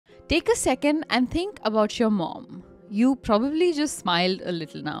Take a second and think about your mom. You probably just smiled a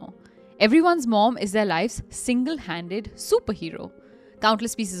little now. Everyone's mom is their life's single-handed superhero.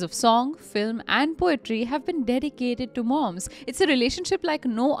 Countless pieces of song, film, and poetry have been dedicated to moms. It's a relationship like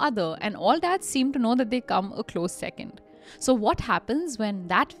no other, and all dads seem to know that they come a close second. So what happens when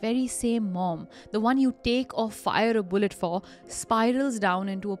that very same mom, the one you take or fire a bullet for, spirals down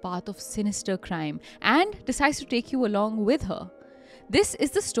into a path of sinister crime and decides to take you along with her? This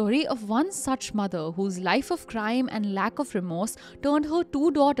is the story of one such mother whose life of crime and lack of remorse turned her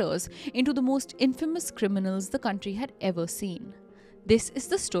two daughters into the most infamous criminals the country had ever seen. This is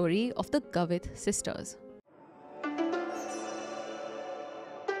the story of the Gavit Sisters.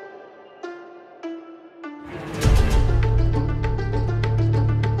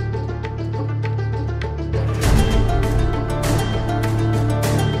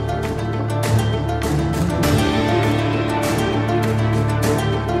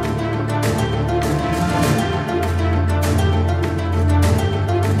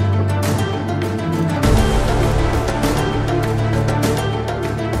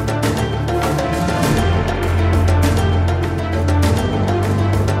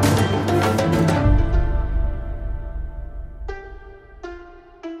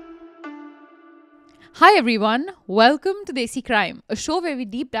 Hi everyone, welcome to Desi Crime, a show where we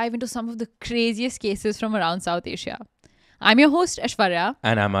deep dive into some of the craziest cases from around South Asia. I'm your host Aishwarya.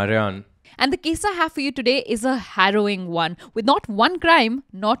 And I'm Aryaan. And the case I have for you today is a harrowing one, with not one crime,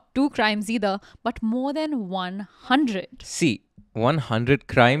 not two crimes either, but more than 100. See, 100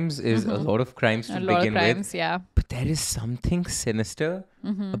 crimes is a lot of crimes to A begin lot of crimes, with. yeah. But there is something sinister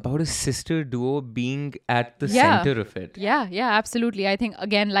about a sister duo being at the Yeah. center of it. Yeah, absolutely. I think,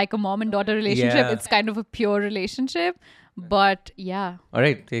 again, like a mom and daughter relationship, Yeah. it's kind of a pure relationship. But yeah, All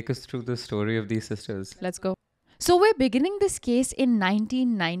right, take us through the story of these sisters. let's go. So we're beginning this case in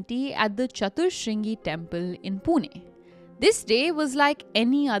 1990 at the Chaturshringi temple in Pune. This day was like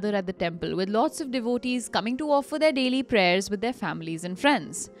any other at the temple, with lots of devotees coming to offer their daily prayers with their families and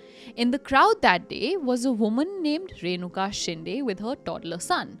friends. In the crowd that day was a woman named Renuka Shinde with her toddler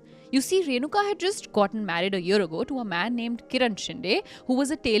son. You see, Renuka had just gotten married a year ago to a man named Kiran Shinde, who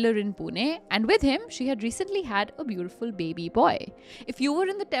was a tailor in Pune, and with him, she had recently had a beautiful baby boy. If you were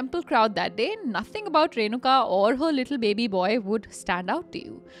in the temple crowd that day, nothing about Renuka or her little baby boy would stand out to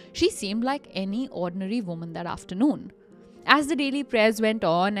you. She seemed like any ordinary woman that afternoon. As the daily prayers went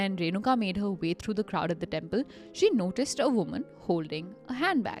on and Renuka made her way through the crowd at the temple, she noticed a woman holding a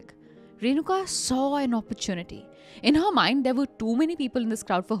handbag. Renuka saw an opportunity. In her mind, there were too many people in this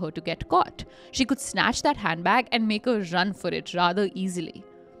crowd for her to get caught. She could snatch that handbag and make a run for it rather easily.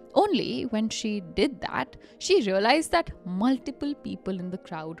 Only when she did that, she realized that multiple people in the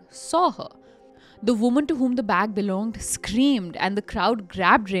crowd saw her. The woman to whom the bag belonged screamed, and the crowd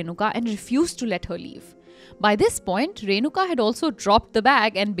grabbed Renuka and refused to let her leave. By this point, Renuka had also dropped the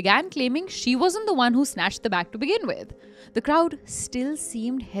bag and began claiming she wasn't the one who snatched the bag to begin with. The crowd still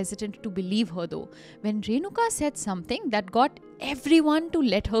seemed hesitant to believe her though, when Renuka said something that got everyone to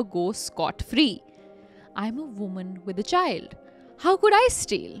let her go scot-free. "I'm a woman with a child. How could I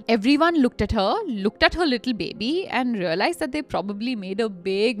steal?" Everyone looked at her little baby, and realized that they probably made a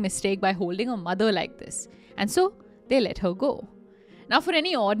big mistake by holding a mother like this. And so they let her go. Now, for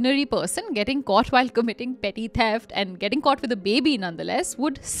any ordinary person, getting caught while committing petty theft and getting caught with a baby nonetheless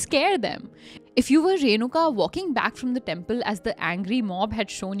would scare them. If you were Renuka walking back from the temple as the angry mob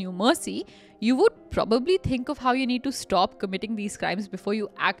had shown you mercy, you would probably think of how you need to stop committing these crimes before you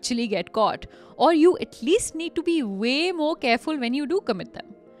actually get caught, or you at least need to be way more careful when you do commit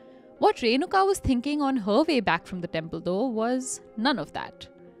them. What Renuka was thinking on her way back from the temple, though, was none of that.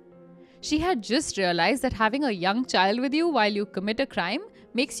 She had just realized that having a young child with you while you commit a crime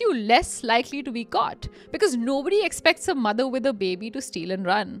makes you less likely to be caught, because nobody expects a mother with a baby to steal and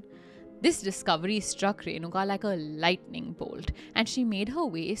run. This discovery struck Renuka like a lightning bolt, and she made her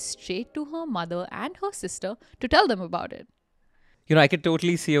way straight to her mother and her sister to tell them about it. You know, I could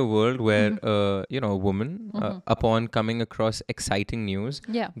totally see a world where, a woman, upon coming across exciting news,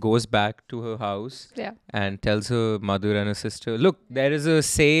 Yeah. goes back to her house Yeah. and tells her mother and her sister, "Look, there is a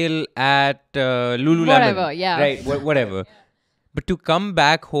sale at Lululemon." Whatever, yeah. Right, whatever. But to come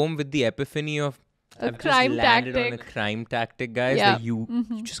back home with the epiphany of, I've crime just landed on a tactic. crime tactic, guys, Yeah. that you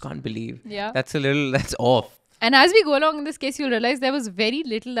just can't believe. Yeah. That's off. And as we go along in this case, you'll realize there was very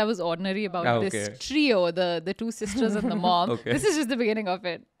little that was ordinary about Okay. this trio, the two sisters and the mom. Okay. This is just the beginning of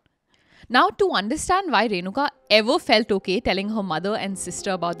it. Now, to understand why Renuka ever felt okay telling her mother and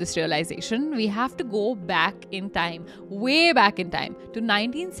sister about this realization, we have to go back in time, way back in time, to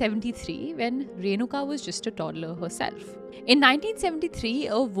 1973 when Renuka was just a toddler herself. In 1973,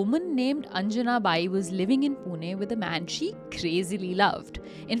 a woman named Anjana Bai was living in Pune with a man she crazily loved.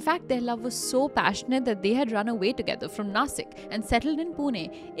 In fact, their love was so passionate that they had run away together from Nasik and settled in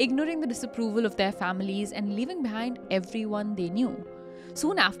Pune, ignoring the disapproval of their families and leaving behind everyone they knew.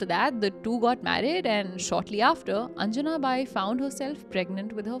 Soon after that, the two got married, and shortly after, Anjana Bai found herself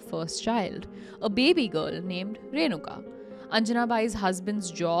pregnant with her first child, a baby girl named Renuka. Anjana Bai's husband's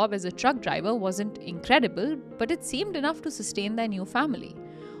job as a truck driver wasn't incredible, but it seemed enough to sustain their new family.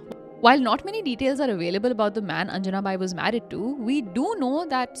 While not many details are available about the man Anjana Bai was married to, we do know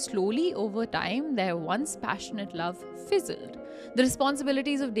that slowly over time, their once passionate love fizzled. The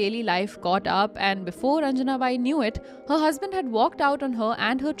responsibilities of daily life caught up, and before Anjana Bai knew it, her husband had walked out on her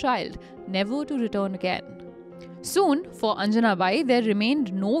and her child, never to return again. Soon, for Anjana Bai, there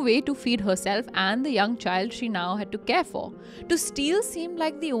remained no way to feed herself and the young child she now had to care for. To steal seemed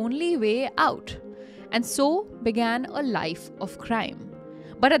like the only way out. And so began a life of crime.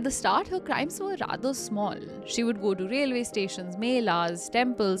 But at the start, her crimes were rather small. She would go to railway stations, melas,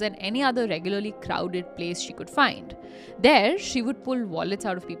 temples, and any other regularly crowded place she could find. There, she would pull wallets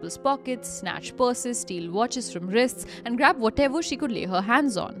out of people's pockets, snatch purses, steal watches from wrists, and grab whatever she could lay her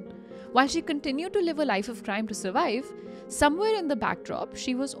hands on. While she continued to live a life of crime to survive, somewhere in the backdrop,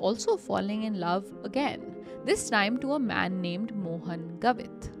 she was also falling in love again, this time to a man named Mohan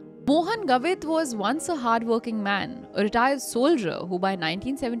Gavit. Mohan Gavit was once a hard-working man, a retired soldier who by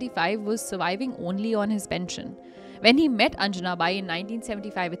 1975 was surviving only on his pension. When he met Anjana Bai in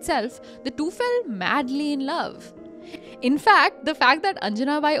 1975 itself, the two fell madly in love. In fact, the fact that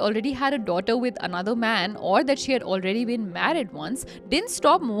Anjana Bai already had a daughter with another man, or that she had already been married once, didn't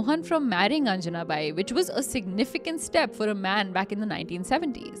stop Mohan from marrying Anjana Bai, which was a significant step for a man back in the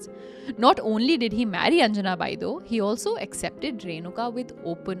 1970s. Not only did he marry Anjana Bai though, he also accepted Renuka with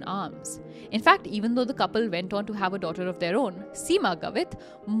open arms. In fact, even though the couple went on to have a daughter of their own, Seema Gavit,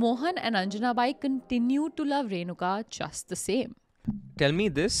 Mohan and Anjana Bai continued to love Renuka just the same. Tell me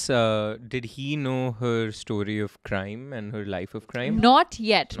this, did he know her story of crime and her life of crime? Not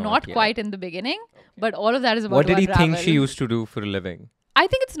yet. Not yet. quite in the beginning, but all of that is about What to did he unravel. think she used to do for a living? I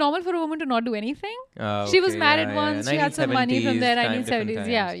think it's normal for a woman to not do anything. She was married once, she had some money from there, 1970s.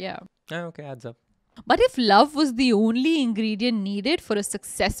 Yeah. Okay, adds up. But if love was the only ingredient needed for a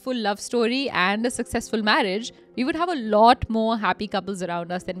successful love story and a successful marriage, we would have a lot more happy couples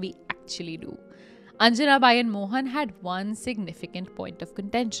around us than we actually do. Anjana Bai and Mohan had one significant point of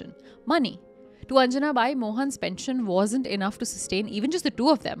contention: money. To Anjana Bai, Mohan's pension wasn't enough to sustain even just the two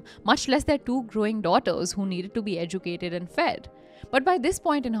of them, much less their two growing daughters who needed to be educated and fed. But by this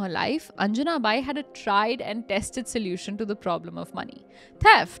point in her life, Anjana Bai had a tried and tested solution to the problem of money: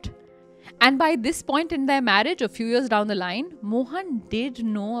 theft. And by this point in their marriage, a few years down the line, Mohan did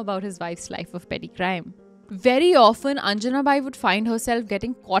know about his wife's life of petty crime. Very often, Anjana Bai would find herself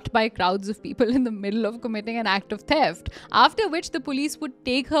getting caught by crowds of people in the middle of committing an act of theft, after which the police would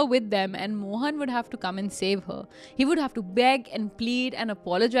take her with them and Mohan would have to come and save her. He would have to beg and plead and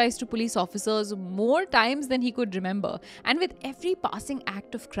apologize to police officers more times than he could remember. And with every passing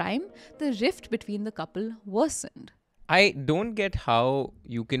act of crime, the rift between the couple worsened. I don't get how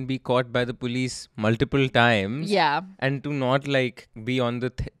you can be caught by the police multiple times and to not be on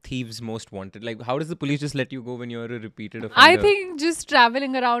the thieves most wanted. How does the police just let you go when you're a repeated offender? I think just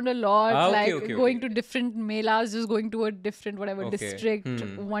traveling around a lot, going to different melas, just going to a different district,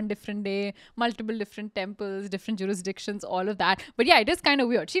 one different day, multiple different temples, different jurisdictions, all of that. But yeah, it is kind of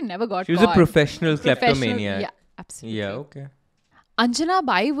weird. She never got caught. She was a professional kleptomaniac. Yeah, absolutely. Yeah, okay. Anjana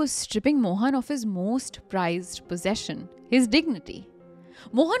Bai was stripping Mohan of his most prized possession, his dignity.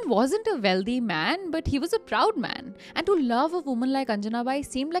 Mohan wasn't a wealthy man, but he was a proud man. And to love a woman like Anjana Bai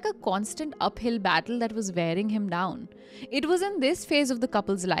seemed like a constant uphill battle that was wearing him down. It was in this phase of the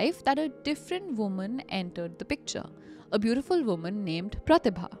couple's life that a different woman entered the picture. A beautiful woman named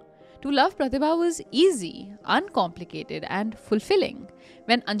Pratibha. To love Pratibha was easy, uncomplicated, and fulfilling.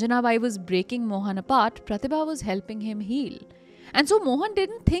 When Anjana Bai was breaking Mohan apart, Pratibha was helping him heal. And so Mohan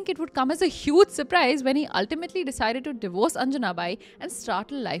didn't think it would come as a huge surprise when he ultimately decided to divorce Anjana Bai and start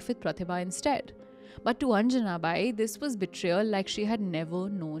a life with Pratibha instead. But to Anjana Bai, this was betrayal like she had never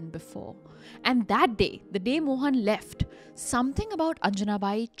known before. And that day, the day Mohan left, something about Anjana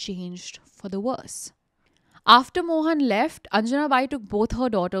Bai changed for the worse. After Mohan left, Anjana Bai took both her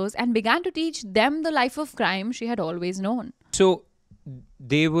daughters and began to teach them the life of crime she had always known. So,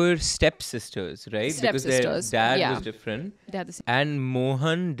 they were stepsisters, right? Because their dad was different. And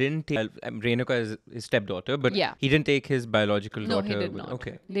Mohan didn't take Renuka is his stepdaughter, but he didn't take his biological daughter. No, he did not.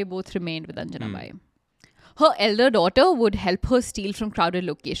 Okay. They both remained with Anjana Bai. Her elder daughter would help her steal from crowded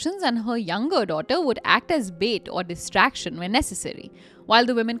locations, and her younger daughter would act as bait or distraction when necessary. While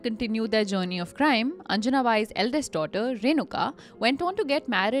the women continued their journey of crime, Anjana Bai's eldest daughter, Renuka, went on to get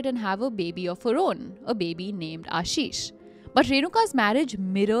married and have a baby of her own, a baby named Ashish. But Renuka's marriage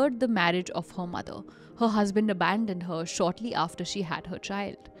mirrored the marriage of her mother. Her husband abandoned her shortly after she had her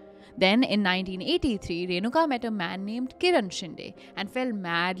child. Then, in 1983, Renuka met a man named Kiran Shinde and fell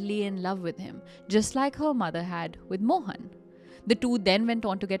madly in love with him, just like her mother had with Mohan. The two then went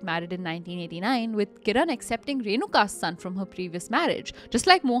on to get married in 1989, with Kiran accepting Renuka's son from her previous marriage, just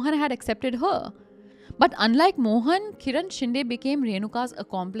like Mohan had accepted her. But unlike Mohan, Kiran Shinde became Renuka's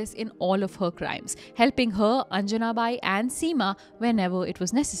accomplice in all of her crimes, helping her, Anjana Bai and Seema whenever it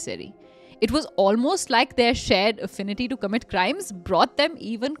was necessary. It was almost like their shared affinity to commit crimes brought them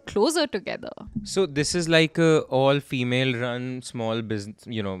even closer together. So this is like a all-female run small business,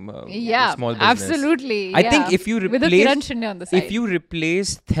 small business. Absolutely. I think if you with a Kiran Shinde on the side. If you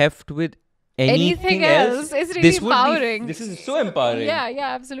replace theft with anything else, it's really empowering. This is so empowering. Yeah,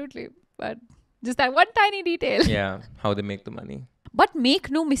 absolutely. But just that one tiny detail. Yeah, how they make the money. But make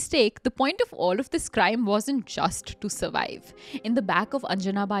no mistake, the point of all of this crime wasn't just to survive. In the back of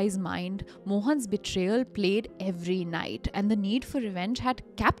Anjana Bai's mind, Mohan's betrayal played every night, and the need for revenge had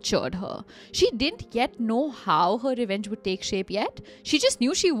captured her. She didn't yet know how her revenge would take shape yet. She just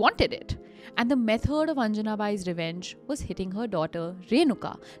knew she wanted it. And the method of Anjana Bai's revenge was hitting her daughter,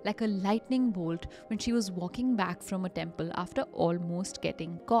 Renuka, like a lightning bolt when she was walking back from a temple after almost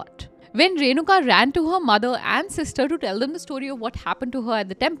getting caught. When Renuka ran to her mother and sister to tell them the story of what happened to her at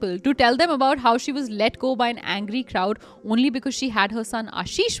the temple, to tell them about how she was let go by an angry crowd only because she had her son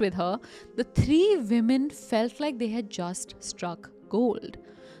Ashish with her, the three women felt like they had just struck gold.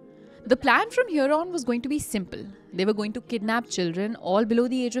 The plan from here on was going to be simple. They were going to kidnap children all below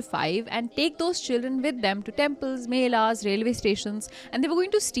the age of 5 and take those children with them to temples, melas, railway stations, and they were going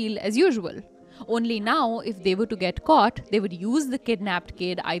to steal as usual. Only now, if they were to get caught, they would use the kidnapped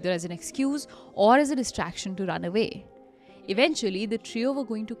kid either as an excuse or as a distraction to run away. Eventually, the trio were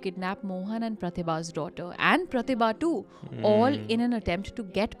going to kidnap Mohan and Pratibha's daughter, and Pratibha too, all in an attempt to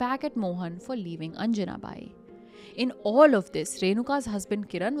get back at Mohan for leaving Anjana Bai. In all of this, Renuka's husband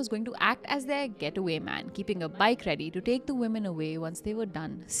Kiran was going to act as their getaway man, keeping a bike ready to take the women away once they were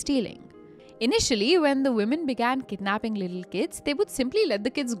done stealing. Initially, when the women began kidnapping little kids, they would simply let the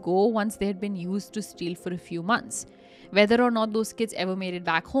kids go once they had been used to steal for a few months. Whether or not those kids ever made it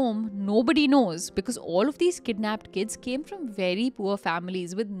back home, nobody knows, because all of these kidnapped kids came from very poor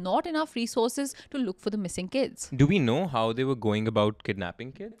families with not enough resources to look for the missing kids. Do we know how they were going about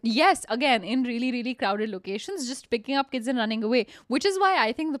kidnapping kids? Yes, again, in really, really crowded locations, just picking up kids and running away, which is why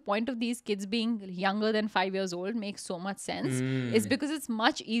I think the point of these kids being younger than 5 years old makes so much sense, is because it's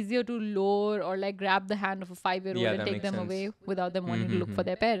much easier to lure or like grab the hand of a 5-year-old and take them away without them wanting to look for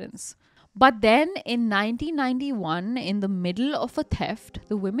their parents. But then in 1991, in the middle of a theft,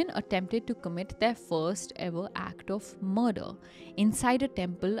 the women attempted to commit their first ever act of murder inside a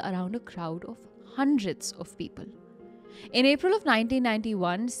temple around a crowd of hundreds of people. In April of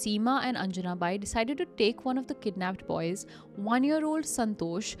 1991, Seema and Anjana Bai decided to take one of the kidnapped boys, 1-year-old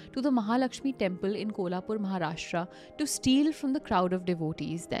Santosh, to the Mahalakshmi temple in Kolhapur, Maharashtra, to steal from the crowd of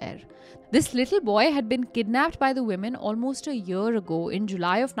devotees there. This little boy had been kidnapped by the women almost a year ago in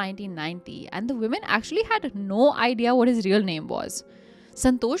July of 1990, and the women actually had no idea what his real name was.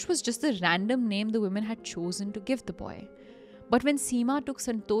 Santosh was just the random name the women had chosen to give the boy. But when Seema took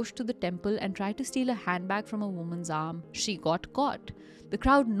Santosh to the temple and tried to steal a handbag from a woman's arm, she got caught. The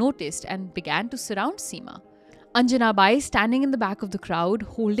crowd noticed and began to surround Seema. Anjana Bai, standing in the back of the crowd,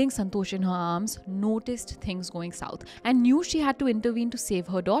 holding Santosh in her arms, noticed things going south and knew she had to intervene to save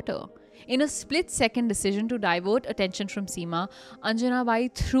her daughter. In a split-second decision to divert attention from Seema, Anjana Bai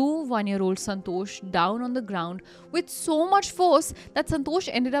threw 1-year-old Santosh down on the ground with so much force that Santosh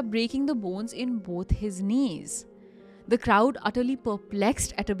ended up breaking the bones in both his knees. The crowd, utterly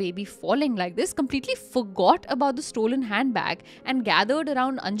perplexed at a baby falling like this, completely forgot about the stolen handbag and gathered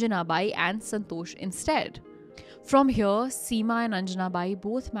around Anjana Bai and Santosh instead. From here, Seema and Anjana Bai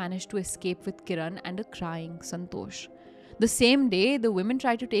both managed to escape with Kiran and a crying Santosh. The same day, the women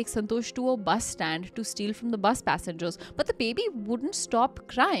tried to take Santosh to a bus stand to steal from the bus passengers, but the baby wouldn't stop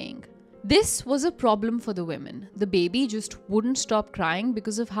crying. This was a problem for the women. The baby just wouldn't stop crying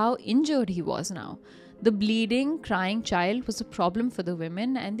because of how injured he was now. The bleeding, crying child was a problem for the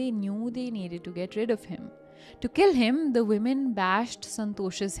women, and they knew they needed to get rid of him. To kill him, the women bashed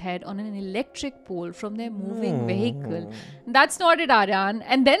Santosh's head on an electric pole from their moving vehicle. That's not it, Aryaan.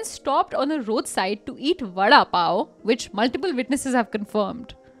 And then stopped on a roadside to eat vada pav, which multiple witnesses have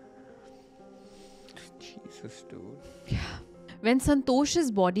confirmed. Jesus, dude. Yeah. When Santosh's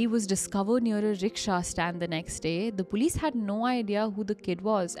body was discovered near a rickshaw stand the next day, the police had no idea who the kid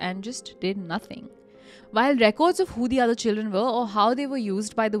was and just did nothing. While records of who the other children were or how they were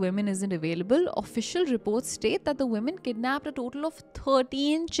used by the women isn't available, official reports state that the women kidnapped a total of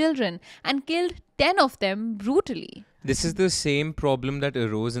 13 children and killed 10 of them brutally. This is the same problem that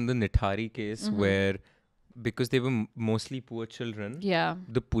arose in the Nithari case where, because they were mostly poor children,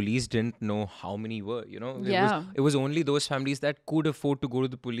 the police didn't know how many were, It was only those families that could afford to go to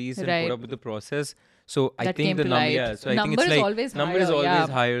the police and put up with the process. So I think the number is always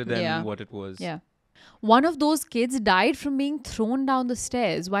higher than what it was. Yeah. One of those kids died from being thrown down the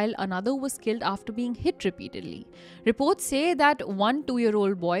stairs, while another was killed after being hit repeatedly. Reports say that one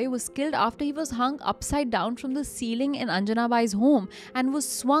 2-year-old boy was killed after he was hung upside down from the ceiling in Anjanabai's home and was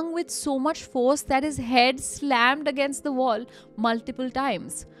swung with so much force that his head slammed against the wall multiple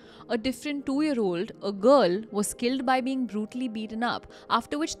times. A different 2-year-old, a girl, was killed by being brutally beaten up,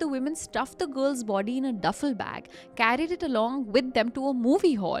 after which the women stuffed the girl's body in a duffel bag, carried it along with them to a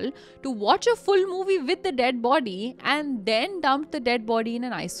movie hall to watch a full movie with the dead body, and then dumped the dead body in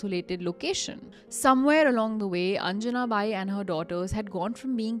an isolated location. Somewhere along the way, Anjana Bai and her daughters had gone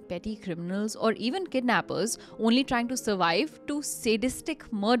from being petty criminals or even kidnappers, only trying to survive, to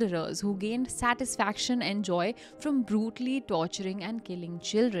sadistic murderers who gained satisfaction and joy from brutally torturing and killing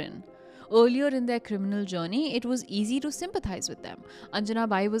children. Earlier in their criminal journey, it was easy to sympathize with them. Anjana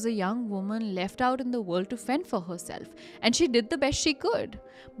Bai was a young woman left out in the world to fend for herself, and she did the best she could.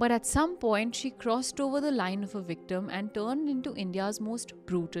 But at some point, she crossed over the line of a victim and turned into India's most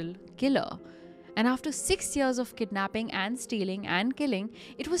brutal killer. And after 6 years of kidnapping and stealing and killing,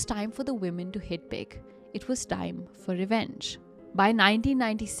 it was time for the women to hit big. It was time for revenge. By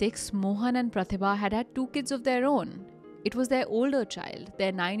 1996, Mohan and Pratibha had had 2 kids of their own. It was their older child,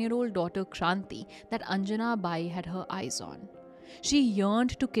 their 9-year-old daughter Kranti, that Anjana Bai had her eyes on. She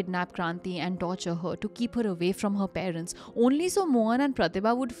yearned to kidnap Kranti and torture her to keep her away from her parents, only so Mohan and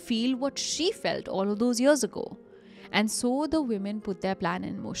Pratibha would feel what she felt all of those years ago. And so the women put their plan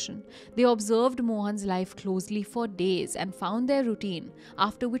in motion. They observed Mohan's life closely for days and found their routine,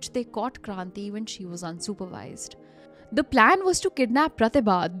 after which they caught Kranti when she was unsupervised. The plan was to kidnap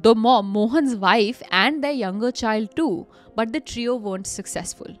Pratibha, the mom, Mohan's wife, and their younger child too, but the trio weren't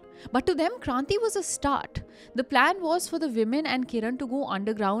successful. But to them, Kranti was a start. The plan was for the women and Kiran to go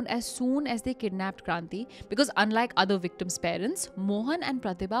underground as soon as they kidnapped Kranti, because unlike other victims' parents, Mohan and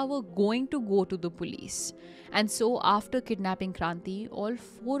Pratibha were going to go to the police. And so after kidnapping Kranti, all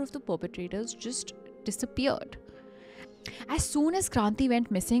 4 of the perpetrators just disappeared. As soon as Kranti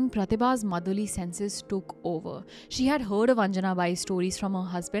went missing, Pratibha's motherly senses took over. She had heard of Anjana Bai's stories from her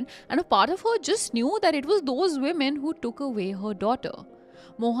husband, and a part of her just knew that it was those women who took away her daughter.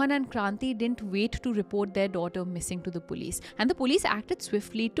 Mohan and Kranti didn't wait to report their daughter missing to the police, and the police acted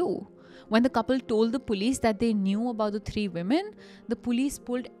swiftly too. When the couple told the police that they knew about the 3 women, the police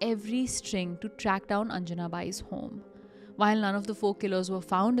pulled every string to track down Anjana Bai's home. While none of the 4 killers were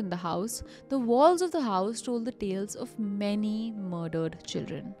found in the house, the walls of the house told the tales of many murdered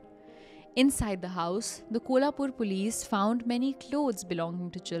children. Inside the house, the Kolhapur police found many clothes belonging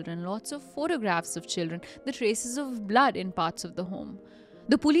to children, lots of photographs of children, the traces of blood in parts of the home.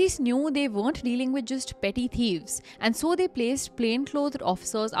 The police knew they weren't dealing with just petty thieves, and so they placed plainclothed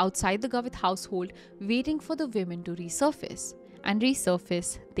officers outside the Gavit household, waiting for the women to resurface. And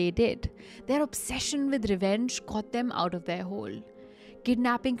resurface they did. Their obsession with revenge caught them out of their hole.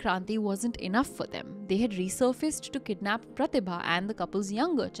 Kidnapping Kranti wasn't enough for them. They had resurfaced to kidnap Pratibha and the couple's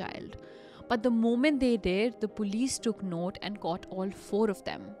younger child. But the moment they did, the police took note and caught all 4 of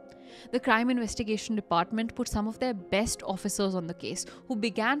them. The Crime Investigation Department put some of their best officers on the case, who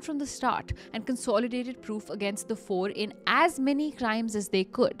began from the start and consolidated proof against the 4 in as many crimes as they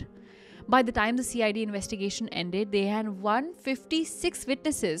could. By the time the CID investigation ended, they had 156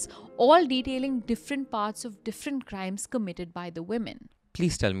 witnesses, all detailing different parts of different crimes committed by the women.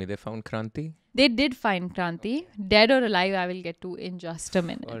 Please tell me they found Kranti. They did find Kranti. Dead or alive, I will get to in just a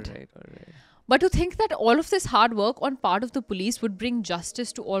minute. All right. But to think that all of this hard work on part of the police would bring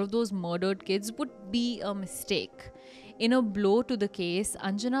justice to all of those murdered kids would be a mistake. In a blow to the case,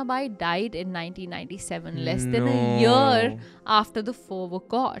 Anjana Bai died in 1997, less than a year after the 4 were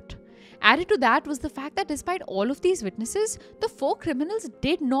caught. Added to that was the fact that despite all of these witnesses, the 4 criminals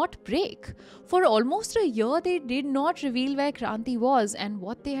did not break. For almost a year, they did not reveal where Kranti was and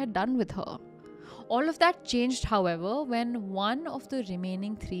what they had done with her. All of that changed, however, when one of the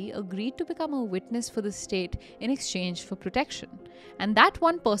remaining 3 agreed to become a witness for the state in exchange for protection. And that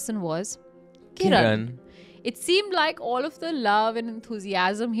one person was Kiran. It seemed like all of the love and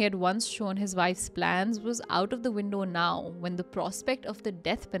enthusiasm he had once shown his wife's plans was out of the window now when the prospect of the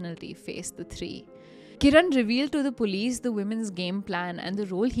death penalty faced the 3. Kiran revealed to the police the women's game plan and the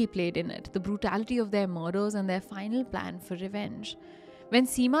role he played in it, the brutality of their murders and their final plan for revenge. When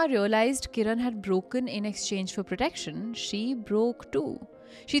Seema realized Kiran had broken in exchange for protection, she broke too.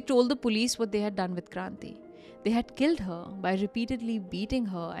 She told the police what they had done with Kranti. They had killed her by repeatedly beating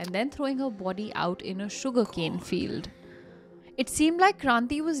her and then throwing her body out in a sugarcane field. It seemed like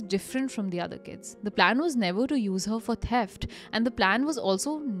Kranti was different from the other kids. The plan was never to use her for theft, and the plan was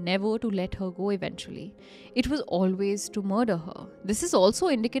also never to let her go eventually. It was always to murder her. This is also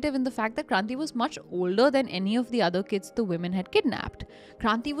indicative in the fact that Kranti was much older than any of the other kids the women had kidnapped.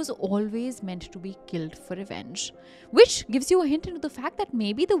 Kranti was always meant to be killed for revenge, which gives you a hint into the fact that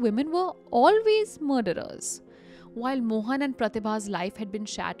maybe the women were always murderers. While Mohan and Pratibha's life had been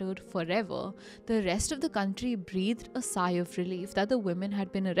shattered forever, the rest of the country breathed a sigh of relief that the women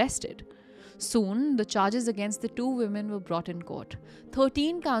had been arrested. Soon, the charges against the 2 women were brought in court: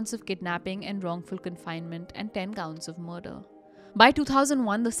 13 counts of kidnapping and wrongful confinement and 10 counts of murder. By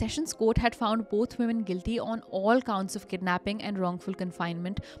 2001, the Sessions Court had found both women guilty on all counts of kidnapping and wrongful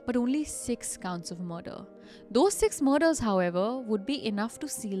confinement, but only 6 counts of murder. Those 6 murders, however, would be enough to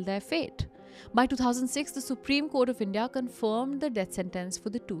seal their fate. By 2006, the Supreme Court of India confirmed the death sentence for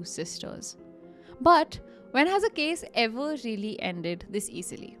the 2 sisters. But when has a case ever really ended this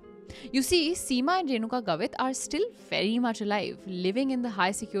easily? You see, Seema and Renuka Gavit are still very much alive, living in the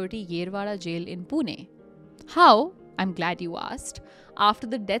high-security Yerwada jail in Pune. How? I'm glad you asked. After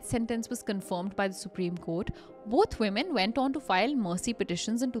the death sentence was confirmed by the Supreme Court, both women went on to file mercy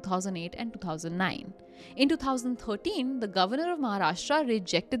petitions in 2008 and 2009. In 2013, the governor of Maharashtra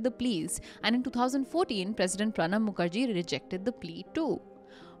rejected the pleas, and in 2014, President Pranab Mukherjee rejected the plea too.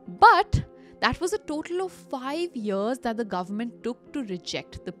 But that was a total of 5 years that the government took to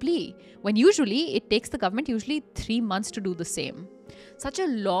reject the plea, when usually it takes the government 3 months to do the same. Such a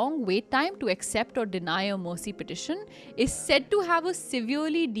long wait time to accept or deny a mercy petition is said to have a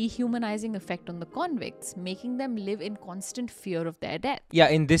severely dehumanizing effect on the convicts, making them live in constant fear of their death. Yeah,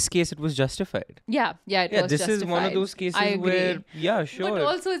 in this case, it was justified. Yeah, it was this justified. Is one of those cases where, yeah, sure. But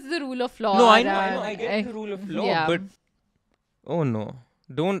also it's the rule of law. No, I know, I get the rule of law, but oh no.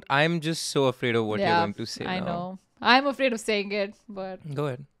 I'm just so afraid of what you're going to say now. I know. I'm afraid of saying it, but... Go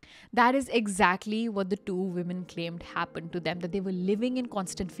ahead. That is exactly what the 2 women claimed happened to them, that they were living in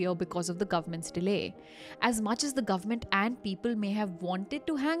constant fear because of the government's delay. As much as the government and people may have wanted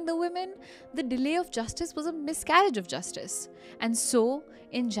to hang the women, the delay of justice was a miscarriage of justice. And so,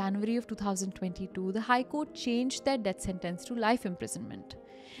 in January of 2022, the High Court changed their death sentence to life imprisonment.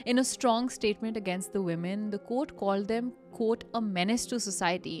 In a strong statement against the women, the court called them, quote, a menace to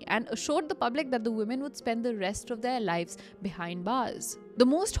society, and assured the public that the women would spend the rest of their lives behind bars. The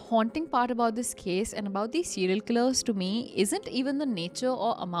most haunting part about this case and about these serial killers to me isn't even the nature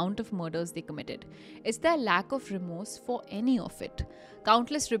or amount of murders they committed. It's their lack of remorse for any of it.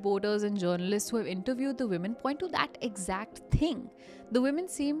 Countless reporters and journalists who have interviewed the women point to that exact thing. The women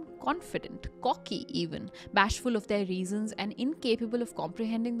seem confident, cocky even, bashful of their reasons and incapable of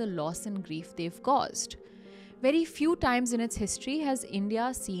comprehending the loss and grief they've caused. Very few times in its history has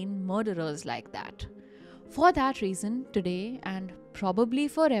India seen murderers like that. For that reason, today and probably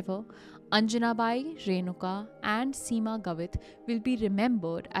forever, Anjana Bai, Renuka and Seema Gavit will be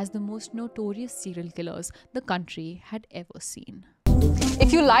remembered as the most notorious serial killers the country had ever seen.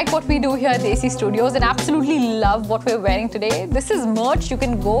 If you like what we do here at Desi Studios and absolutely love what we're wearing today, this is merch you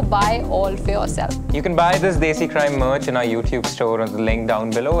can go buy all for yourself. You can buy this Desi Crime merch in our YouTube store on the link down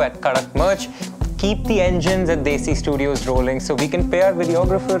below at Kadak Merch. Keep the engines at Desi Studios rolling so we can pay our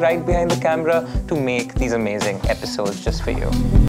videographer right behind the camera to make these amazing episodes just for you.